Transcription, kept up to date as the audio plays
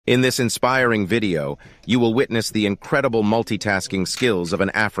In this inspiring video, you will witness the incredible multitasking skills of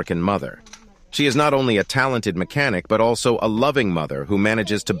an African mother. She is not only a talented mechanic, but also a loving mother who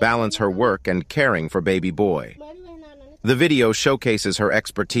manages to balance her work and caring for baby boy. The video showcases her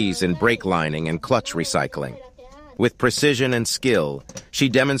expertise in brake lining and clutch recycling. With precision and skill, she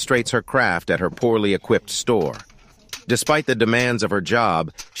demonstrates her craft at her poorly equipped store. Despite the demands of her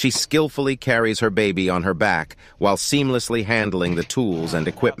job, she skillfully carries her baby on her back while seamlessly handling the tools and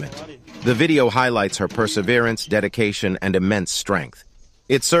equipment. The video highlights her perseverance, dedication, and immense strength.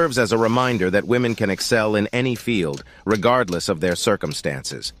 It serves as a reminder that women can excel in any field, regardless of their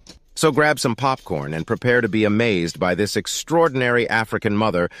circumstances. So grab some popcorn and prepare to be amazed by this extraordinary African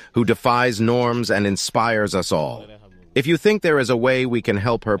mother who defies norms and inspires us all. If you think there is a way we can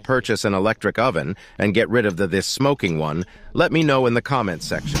help her purchase an electric oven and get rid of this smoking one, let me know in the comments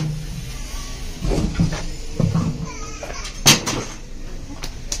section.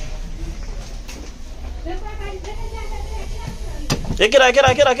 Get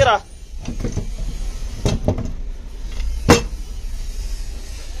her.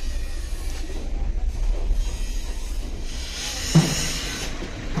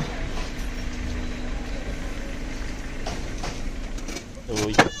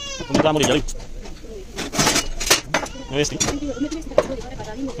 Ui, không ra một điểm giờ đi. Nghe gì?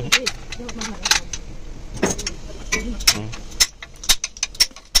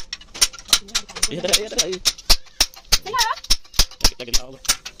 Đấy.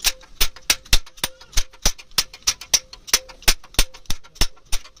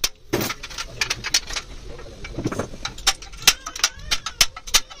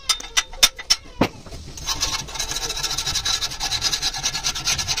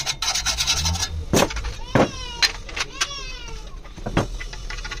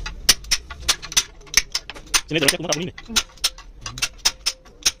 Sini terus aku mau ini.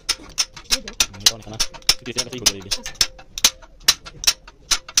 Ini karena kita siapa sih boleh dia.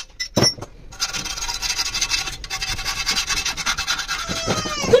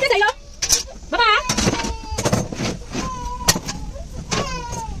 Sudah saya. Baba.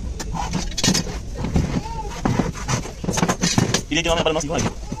 Ini dia orang pada masih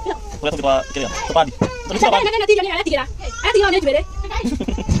lagi. Boleh kita kira. Tepadi. Terus apa? Nanti jadi ada tiga. Ada tiga orang beda.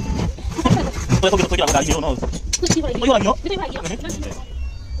 Boleh kita kira kali no. Oh, lagi no.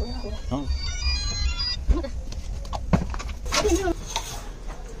 Oh.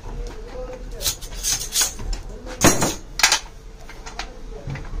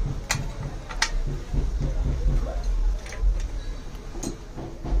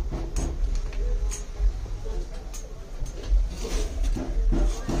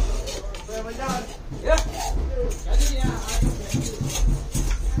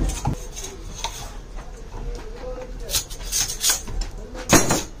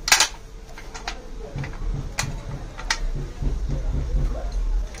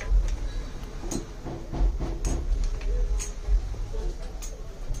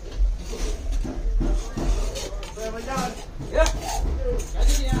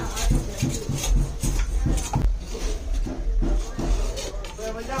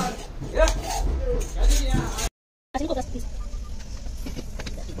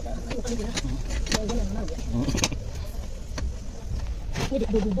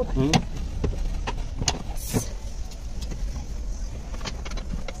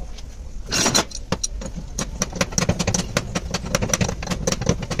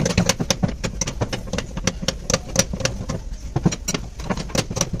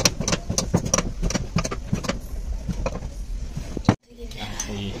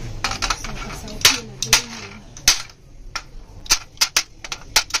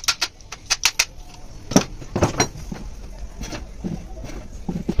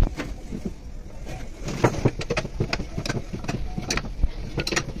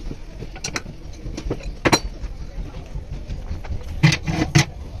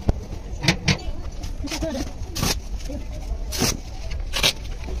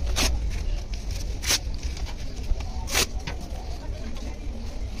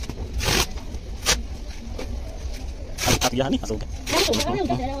 Ya nih masuk.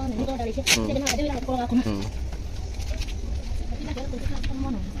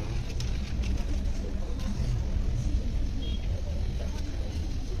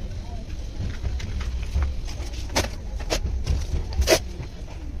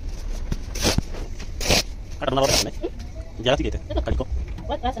 Ada nama orang nih. Jalan tiga itu. Kali kok.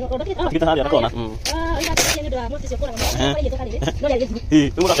 Kita hari ada kok nak.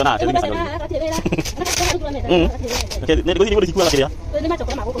 Itu mau kena. Oke, ini gue mau dijual lagi ya.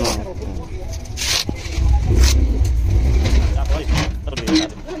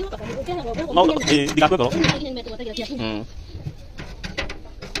 No, di capo però.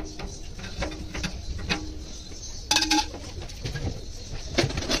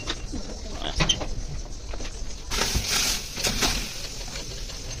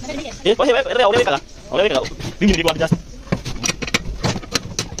 Poi se vai, ora cagà. Ora cagà. Dimmi di guarda.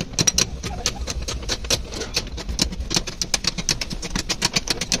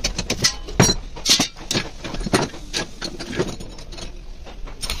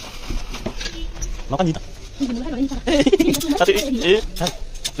 Nó kan dito. Tapi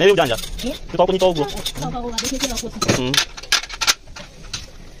maybe udah aja. Kita aku nito gua.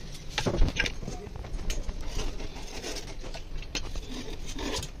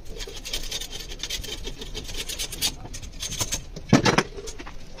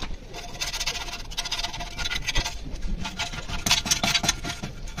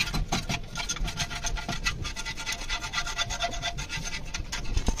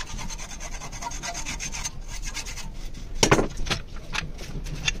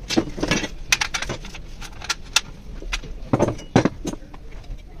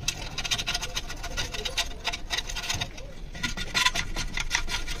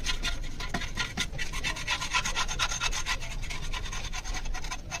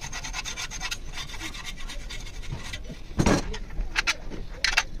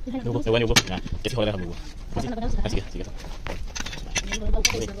 Yogo, saya yogo. Nah, jadi kalau dah yogo. Kasih, kasih.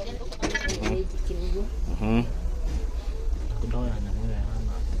 Kedua ya, namanya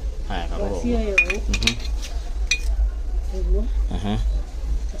apa? Hai, kalau. Kasih ya. Yogo.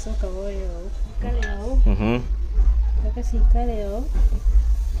 Kasih kau ya. Kalau. Kasih kalau.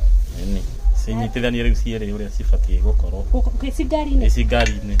 Ini. Sini tidak ni riusire ora si fatigo koro. Che sigarine.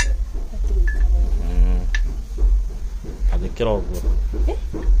 Sigarine. De Krogo.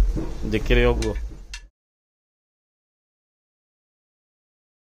 De Krogo.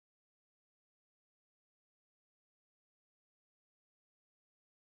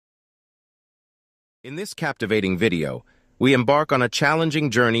 In this captivating video, we embark on a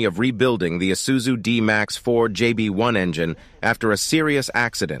challenging journey of rebuilding the Isuzu D-Max 4 JB1 engine after a serious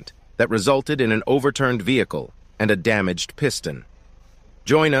accident that resulted in an overturned vehicle and a damaged piston.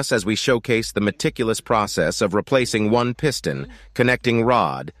 Join us as we showcase the meticulous process of replacing one piston, connecting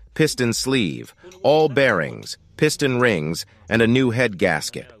rod, piston sleeve, all bearings, piston rings, and a new head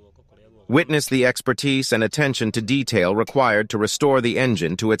gasket. Witness the expertise and attention to detail required to restore the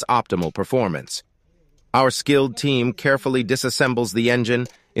engine to its optimal performance. Our skilled team carefully disassembles the engine,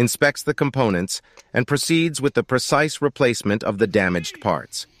 inspects the components, and proceeds with the precise replacement of the damaged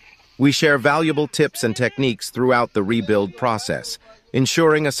parts. We share valuable tips and techniques throughout the rebuild process,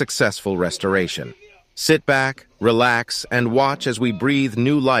 ensuring a successful restoration. Sit back, relax, and watch as we breathe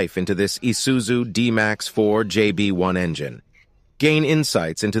new life into this Isuzu D-Max 4 JB1 engine. Gain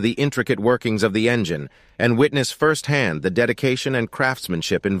insights into the intricate workings of the engine and witness firsthand the dedication and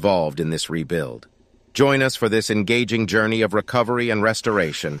craftsmanship involved in this rebuild. Join us for this engaging journey of recovery and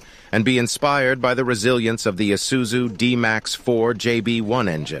restoration and be inspired by the resilience of the Isuzu D-Max 4 JB1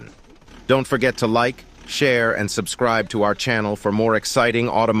 engine. Don't forget to like, share, and subscribe to our channel for more exciting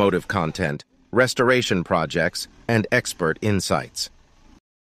automotive content, restoration projects, and expert insights.